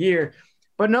over the year.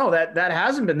 But no, that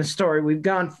hasn't been the story. We've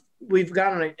gone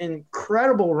on an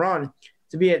incredible run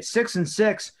to be at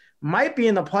 6-6, might be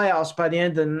in the playoffs by the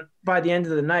end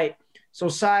of the night. So,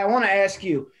 Cy, I want to ask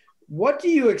you, what do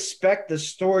you expect the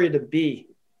story to be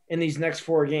in these next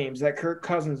 4 games that Kirk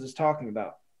Cousins is talking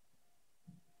about?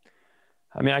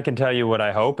 I mean, I can tell you what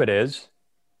I hope it is.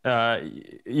 I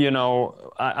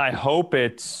hope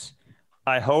it's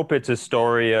a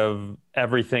story of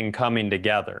everything coming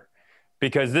together.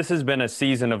 because this has been a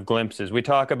season of glimpses. We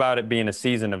talk about it being a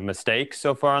season of mistakes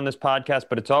so far on this podcast,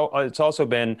 but it's also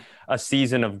been a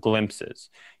season of glimpses.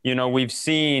 You know, we've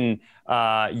seen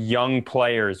young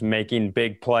players making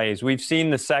big plays. We've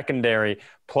seen the secondary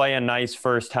play a nice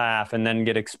first half and then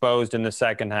get exposed in the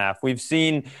second half. We've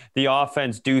seen the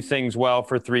offense do things well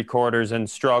for 3 quarters and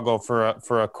struggle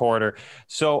for a quarter.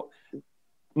 So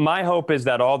my hope is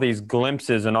that all these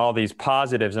glimpses and all these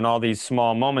positives and all these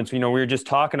small moments, you know, we were just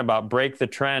talking about break the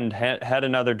trend, head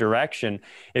another direction.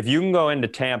 If you can go into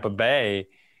Tampa Bay,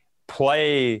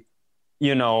 play,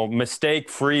 you know,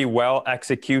 mistake-free,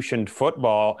 well-executioned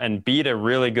football and beat a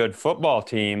really good football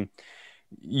team,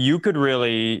 you could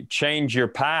really change your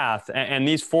path. And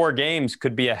these 4 games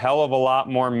could be a hell of a lot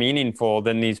more meaningful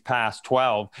than these past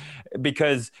 12,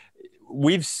 because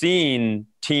we've seen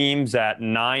teams at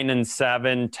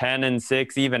 9-7,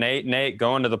 10-6, even 8-8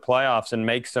 go into the playoffs and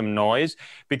make some noise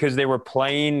because they were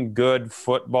playing good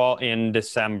football in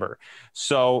December.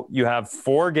 So you have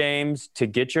 4 games to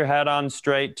get your head on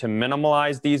straight, to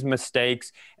minimize these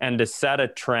mistakes, and to set a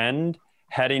trend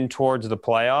heading towards the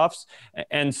playoffs.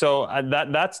 And so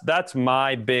that's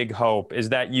my big hope, is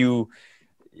that you.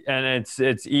 And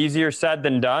it's easier said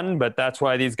than done, but that's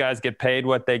why these guys get paid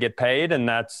what they get paid, and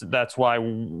that's why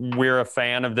we're a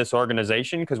fan of this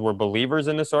organization, because we're believers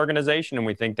in this organization and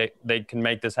we think they can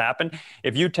make this happen.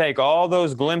 If you take all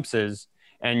those glimpses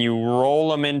and you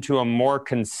roll them into a more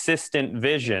consistent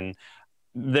vision,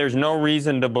 there's no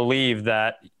reason to believe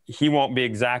that he won't be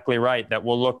exactly right, that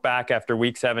we'll look back after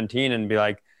week 17 and be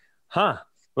like,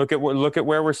 look at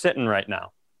where we're sitting right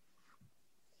now.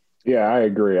 Yeah, I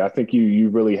agree. I think you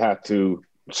really have to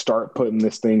start putting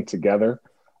this thing together.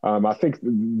 I think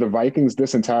the Vikings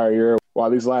this entire year,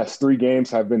 while these last 3 games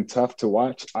have been tough to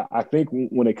watch, I think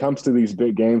when it comes to these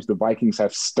big games, the Vikings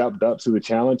have stepped up to the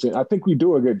challenge. And I think we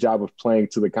do a good job of playing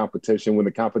to the competition when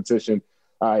the competition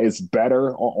is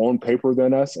better on paper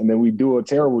than us. And then we do a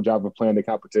terrible job of playing the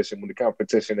competition when the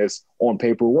competition is on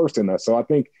paper worse than us. So I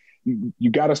think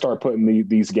you got to start putting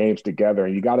these games together,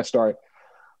 and you got to start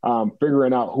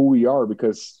figuring out who we are,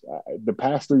 because the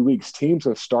past 3 weeks, teams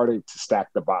have started to stack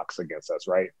the box against us,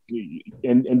 right?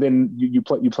 And then you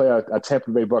play a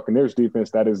Tampa Bay Buccaneers defense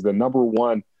that is the number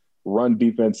 1 run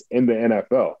defense in the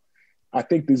NFL. I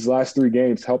think these last 3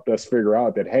 games helped us figure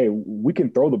out that, hey, we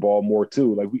can throw the ball more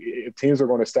too. Like, if teams are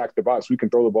going to stack the box, we can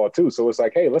throw the ball too. So it's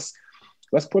like, hey, let's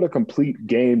put a complete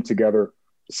game together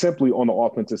simply on the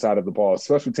offensive side of the ball.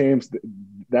 Special teams,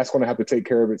 that's going to have to take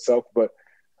care of itself, but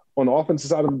on the offensive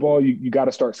side of the ball, you got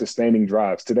to start sustaining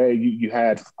drives. Today, you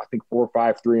had, I think, 4 or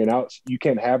 5 3-and-outs. You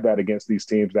can't have that against these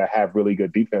teams that have really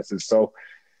good defenses. So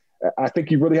I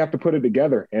think you really have to put it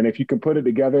together. And if you can put it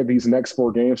together, these next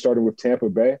 4 games, starting with Tampa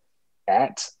Bay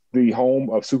at the home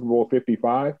of Super Bowl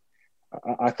 55,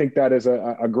 I think that is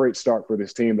a great start for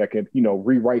this team that can, you know,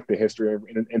 rewrite the history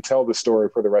and tell the story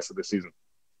for the rest of the season.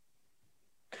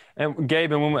 And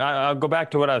Gabe, and I'll go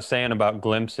back to what I was saying about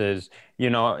glimpses. You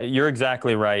know, you're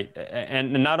exactly right.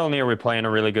 And not only are we playing a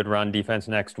really good run defense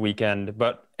next weekend,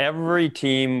 but every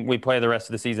team we play the rest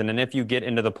of the season, and if you get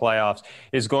into the playoffs,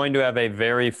 is going to have a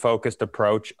very focused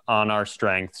approach on our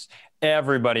strengths.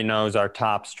 Everybody knows our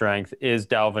top strength is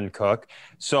Dalvin Cook.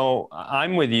 So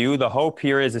I'm with you. The hope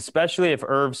here is, especially if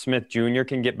Irv Smith Jr.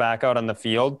 can get back out on the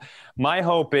field, my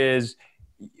hope is,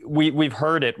 we've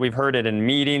heard it. We've heard it in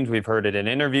meetings. We've heard it in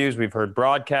interviews. We've heard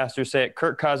broadcasters say it.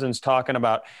 Kirk Cousins talking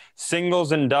about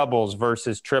singles and doubles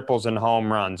versus triples and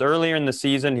home runs. Earlier in the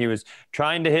season, he was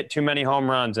trying to hit too many home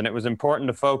runs, and it was important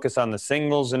to focus on the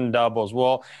singles and doubles.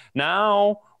 Well,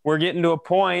 now we're getting to a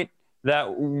point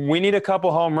that we need a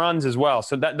couple home runs as well.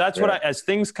 So that's what as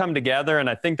things come together, and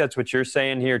I think that's what you're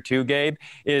saying here too, Gabe,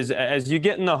 is as you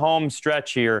get in the home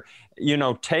stretch here, you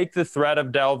know, take the threat of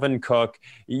Dalvin Cook,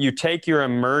 you take your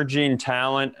emerging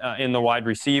talent in the wide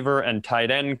receiver and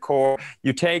tight end core,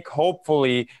 you take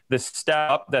hopefully the step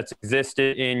up that's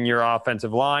existed in your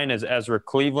offensive line as Ezra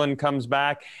Cleveland comes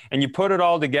back, and you put it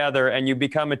all together and you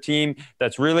become a team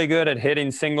that's really good at hitting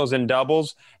singles and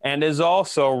doubles and is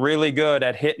also really good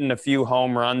at hitting a few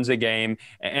home runs a game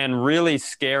and really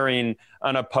scaring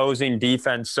an opposing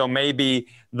defense. So maybe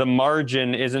the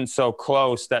margin isn't so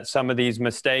close that some of these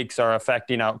mistakes are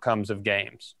affecting outcomes of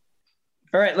games.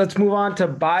 All right, let's move on to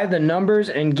By the Numbers.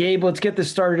 And Gabe, let's get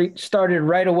this started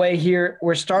right away here.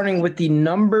 We're starting with the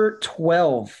number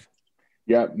 12.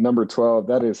 Yeah, number 12.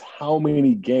 That is how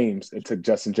many games it took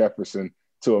Justin Jefferson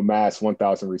to amass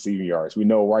 1,000 receiving yards. We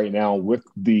know right now with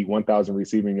the 1,000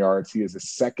 receiving yards, he is the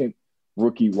second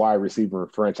rookie wide receiver in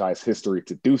franchise history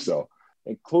to do so.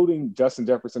 Including Justin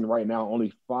Jefferson right now,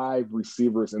 only 5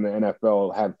 receivers in the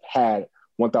NFL have had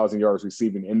 1,000 yards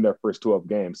receiving in their first 12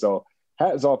 games. So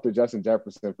hats off to Justin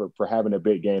Jefferson for having a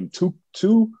big game.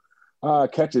 Two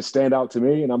catches stand out to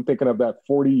me, and I'm thinking of that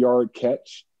 40-yard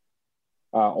catch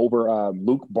over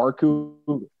Luke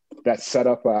Barku that set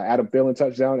up Adam Thielen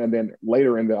touchdown, and then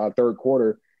later in the third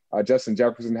quarter, Justin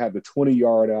Jefferson had the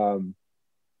 20-yard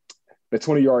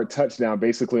touchdown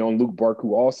basically on Luke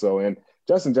Barku also. And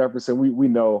Justin Jefferson, we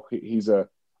know he's a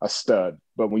stud,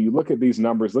 but when you look at these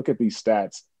numbers, look at these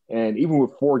stats, and even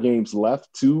with 4 games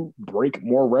left to break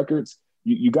more records,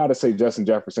 you got to say Justin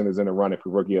Jefferson is in the running for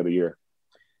Rookie of the Year.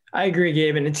 I agree,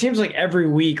 Gabe. And it seems like every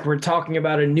week we're talking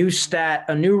about a new stat,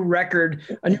 a new record,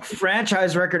 a new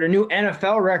franchise record, a new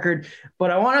NFL record.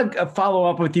 But I want to follow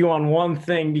up with you on one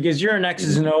thing, because you're an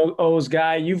X's and O's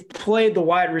guy. You've played the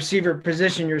wide receiver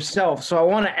position yourself. So I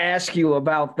want to ask you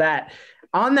about that.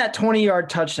 On that 20-yard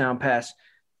touchdown pass,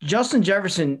 Justin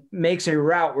Jefferson makes a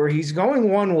route where he's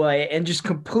going one way and just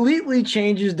completely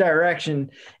changes direction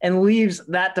and leaves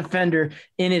that defender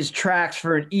in his tracks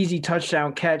for an easy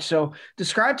touchdown catch. So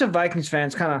describe to Vikings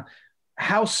fans kind of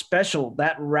how special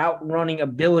that route running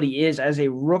ability is as a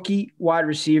rookie wide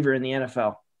receiver in the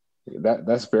NFL.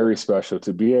 That's very special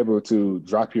to be able to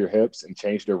drop your hips and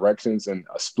change directions in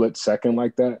a split second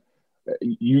like that.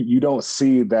 You don't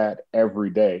see that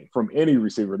every day from any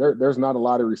receiver. There's not a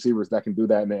lot of receivers that can do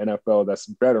that in the NFL that's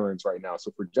veterans right now. So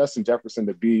for Justin Jefferson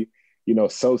to be,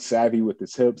 so savvy with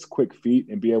his hips, quick feet,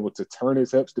 and be able to turn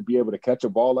his hips to be able to catch a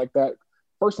ball like that,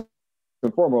 first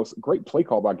and foremost, great play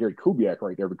call by Gary Kubiak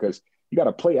right there, because you got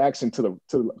to play action to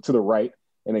the right,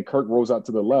 and then Kirk rolls out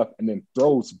to the left and then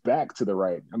throws back to the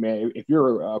right. I mean, if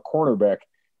you're a cornerback,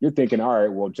 you're thinking, all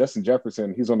right, well, Justin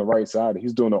Jefferson, he's on the right side.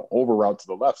 He's doing an over route to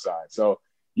the left side. So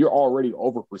you're already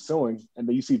over pursuing. And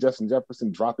then you see Justin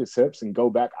Jefferson drop his hips and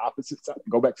go back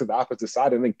to the opposite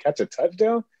side and then catch a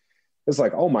touchdown. It's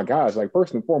like, oh my gosh, like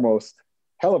first and foremost,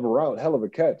 hell of a route, hell of a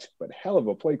catch, but hell of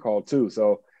a play call too.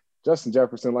 So Justin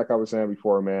Jefferson, like I was saying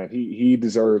before, man, he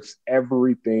deserves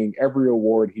everything, every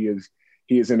award he is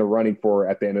in the running for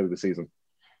at the end of the season.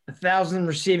 1,000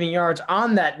 receiving yards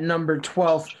on that number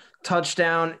 12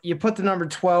 touchdown. You put the number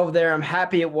 12 there. I'm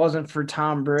happy it wasn't for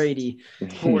Tom Brady,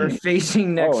 who we're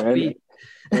facing next week.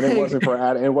 And it wasn't for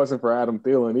Adam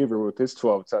Thielen either with his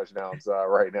 12 touchdowns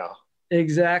right now.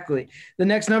 Exactly. The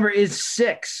next number is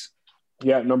 6.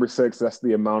 Yeah, number 6. That's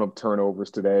the amount of turnovers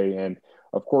today. And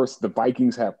of course, the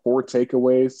Vikings have 4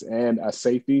 takeaways and a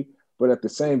safety, but at the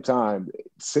same time,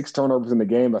 6 turnovers in the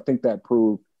game. I think that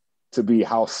proved to be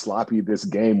how sloppy this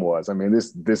game was. I mean,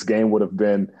 this game would have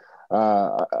been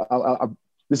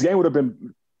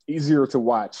easier to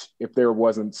watch if there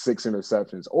wasn't 6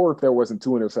 interceptions, or if there wasn't 2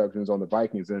 interceptions on the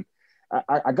Vikings. And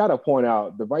I got to point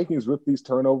out, the Vikings with these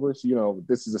turnovers,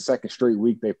 this is the second straight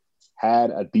week they've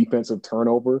had a defensive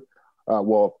turnover.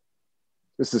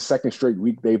 This is the second straight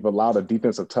week they've allowed a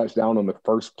defensive touchdown on the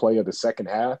first play of the second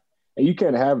half. And you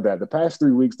can't have that. The past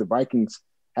 3 weeks,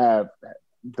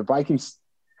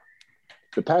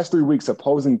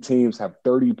 opposing teams have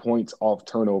 30 points off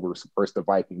turnovers versus the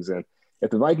Vikings. And if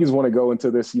the Vikings want to go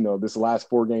into this, this last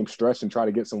 4-game stretch and try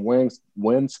to get some wins,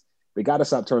 they got to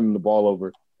stop turning the ball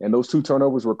over. And those 2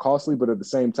 turnovers were costly, but at the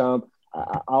same time,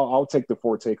 I'll take the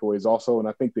 4 takeaways also. And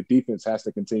I think the defense has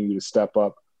to continue to step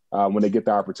up when they get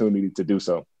the opportunity to do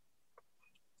so.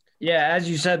 Yeah, as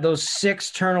you said, those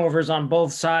 6 turnovers on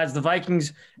both sides. The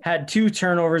Vikings had 2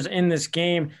 turnovers in this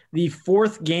game. The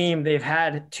 4th game they've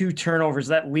had 2 turnovers.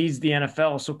 That leads the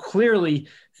NFL. So clearly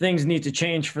things need to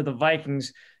change for the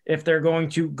Vikings if they're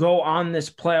going to go on this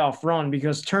playoff run,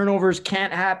 because turnovers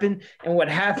can't happen. And what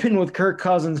happened with Kirk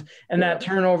Cousins and that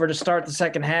turnover to start the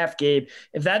second half, Gabe,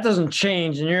 if that doesn't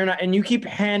change and you keep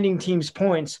handing teams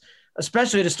points,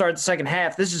 especially to start the second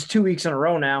half, this is 2 weeks in a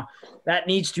row now, that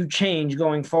needs to change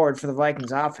going forward for the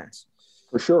Vikings offense.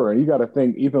 For sure. And you got to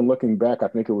think, even looking back, I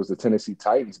think it was the Tennessee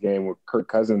Titans game where Kirk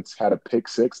Cousins had a pick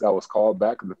 6 that was called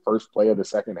back in the first play of the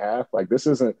second half. This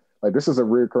is a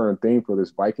recurring theme for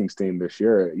this Vikings team this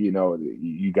year.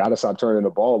 You got to stop turning the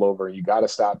ball over. You got to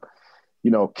stop,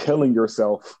 killing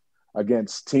yourself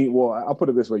against team. Well, I'll put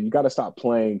it this way. You got to stop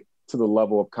playing to the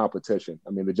level of competition.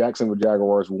 I mean, the Jacksonville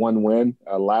Jaguars 1 win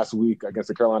last week against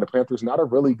the Carolina Panthers, not a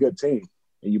really good team.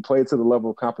 And you play to the level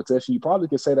of competition. You probably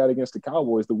could say that against the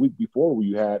Cowboys the week before, where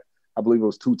you had, I believe it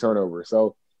was 2 turnovers.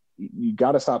 So you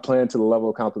got to stop playing to the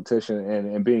level of competition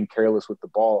and being careless with the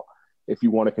ball if you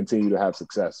want to continue to have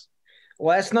success.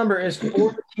 Last number is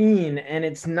 14, and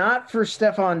it's not for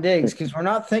Stephon Diggs, because we're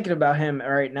not thinking about him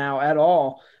right now at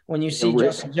all when you see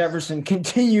Justin Jefferson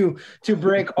continue to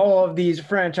break all of these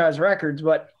franchise records.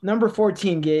 But number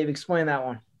 14, Gabe, explain that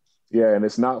one. Yeah, and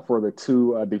it's not for the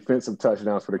two defensive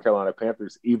touchdowns for the Carolina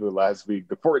Panthers either last week.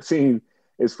 The 14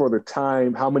 is for the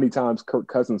time, how many times Kirk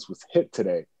Cousins was hit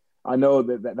today. I know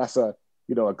that's a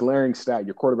glaring stat,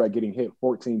 your quarterback getting hit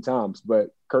 14 times,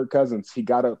 but Kirk Cousins, he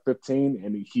got up 15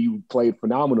 and he played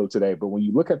phenomenal today. But when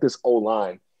you look at this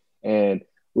O-line and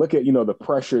look at, the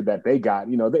pressure that they got,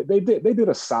 they did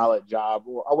a solid job,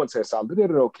 or I wouldn't say a solid, they did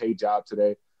an okay job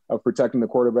today of protecting the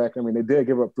quarterback. I mean, they did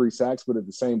give up 3 sacks, but at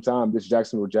the same time, this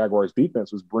Jacksonville Jaguars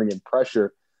defense was bringing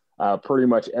pressure pretty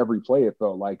much every play, it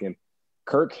felt like. And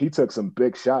Kirk, he took some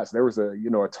big shots. There was a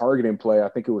targeting play. I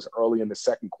think it was early in the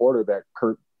second quarter that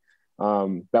Kirk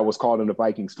that was called in the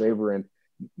Vikings' favor. And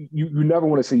you never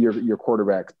want to see your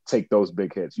quarterback take those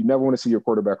big hits. You never want to see your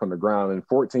quarterback on the ground. And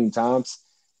 14 times,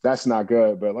 that's not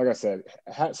good. But like I said,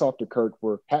 hats off to Kirk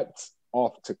for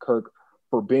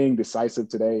being decisive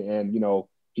today. And,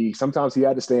 sometimes he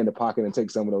had to stay in the pocket and take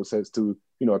some of those hits to,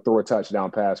 throw a touchdown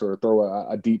pass or throw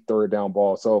a deep third down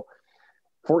ball. So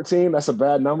 14, that's a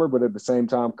bad number, but at the same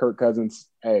time, Kirk Cousins,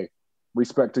 hey,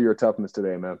 respect to your toughness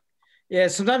today, man. Yeah,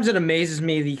 sometimes it amazes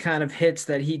me the kind of hits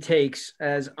that he takes,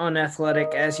 as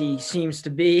unathletic as he seems to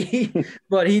be.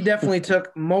 But he definitely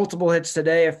took multiple hits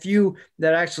today, a few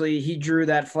that actually he drew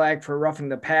that flag for roughing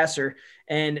the passer.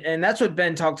 And that's what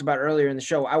Ben talked about earlier in the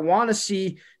show. I want to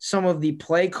see some of the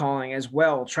play calling as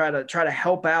well, try to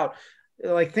help out.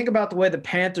 Like, think about the way the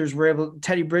Panthers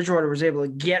Teddy Bridgewater was able to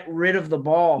get rid of the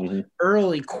ball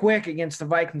early, quick against the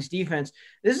Vikings defense.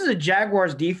 This is a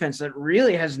Jaguars defense that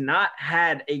really has not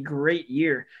had a great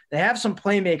year. They have some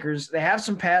playmakers, they have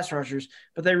some pass rushers,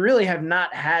 but they really have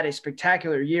not had a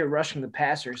spectacular year rushing the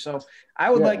passer. So I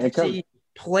would like to see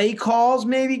play calls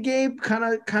maybe, Gabe, kind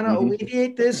of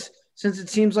alleviate this, since it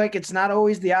seems like it's not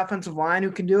always the offensive line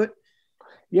who can do it.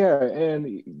 Yeah,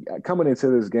 and coming into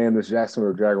this game, this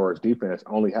Jacksonville Jaguars defense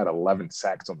only had 11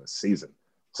 sacks on the season.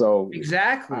 So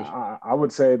exactly, I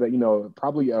would say that,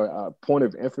 probably a point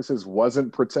of emphasis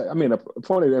wasn't protect. I mean, a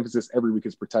point of emphasis every week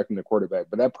is protecting the quarterback,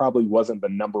 but that probably wasn't the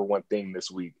number one thing this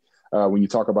week when you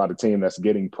talk about a team that's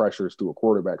getting pressures to a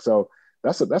quarterback. So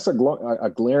that's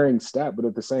a glaring stat, but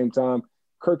at the same time,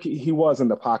 Kirk, he was in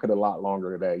the pocket a lot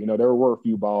longer today. There were a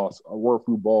few balls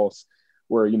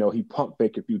where, he pump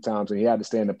faked a few times and he had to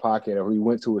stay in the pocket, or he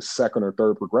went to his second or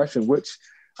third progression, which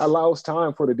allows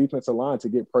time for the defensive line to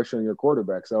get pressure on your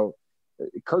quarterback. So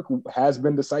Kirk has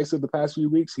been decisive the past few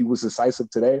weeks. He was decisive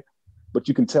today, but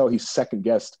you can tell he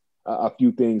second-guessed a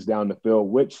few things down the field,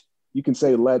 which you can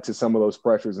say led to some of those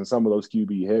pressures and some of those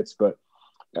QB hits. But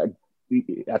I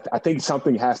think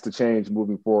something has to change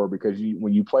moving forward, because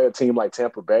when you play a team like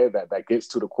Tampa Bay that gets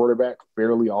to the quarterback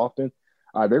fairly often,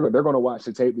 they're going to watch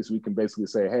the tape this week and basically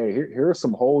say, hey, here are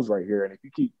some holes right here. And if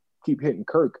you keep hitting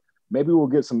Kirk, maybe we'll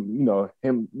get some,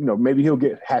 maybe he'll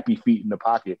get happy feet in the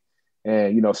pocket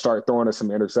and, start throwing us some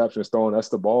interceptions, throwing us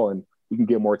the ball, and we can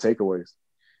get more takeaways.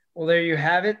 Well, there you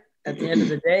have it. At the end of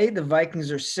the day, the Vikings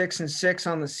are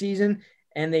 6-6 on the season,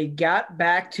 and they got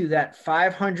back to that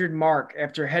 500 mark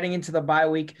after heading into the bye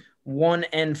week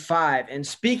 1-5. And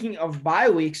speaking of bye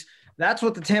weeks, that's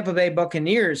what the Tampa Bay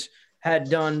Buccaneers had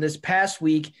done this past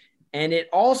week. And it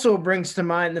also brings to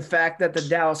mind the fact that the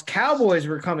Dallas Cowboys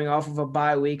were coming off of a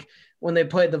bye week when they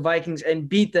played the Vikings and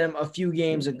beat them a few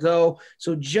games ago.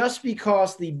 So just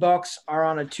because the Bucs are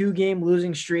on a 2-game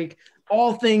losing streak,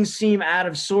 all things seem out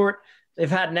of sort. They've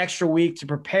had an extra week to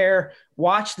prepare,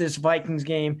 watch this Vikings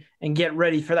game, and get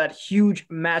ready for that huge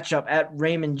matchup at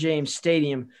Raymond James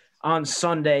Stadium on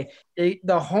Sunday.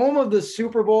 The home of the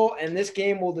Super Bowl, and this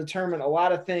game will determine a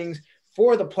lot of things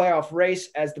for the playoff race,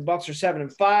 as the Bucs are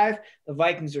 7-5. The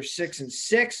Vikings are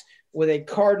 6-6. With a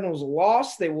Cardinals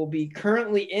loss, they will be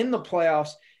currently in the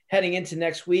playoffs heading into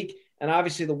next week. And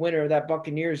obviously the winner of that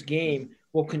Buccaneers game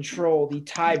will control the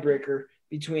tiebreaker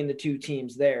between the two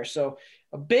teams there. So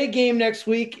a big game next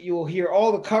week. You will hear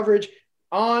all the coverage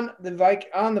on the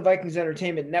Vikings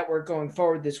Entertainment Network going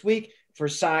forward this week. For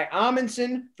Cy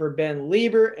Amundsen, for Ben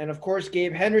Lieber, and of course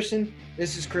Gabe Henderson,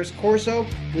 this is Chris Corso.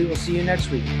 We will see you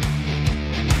next week.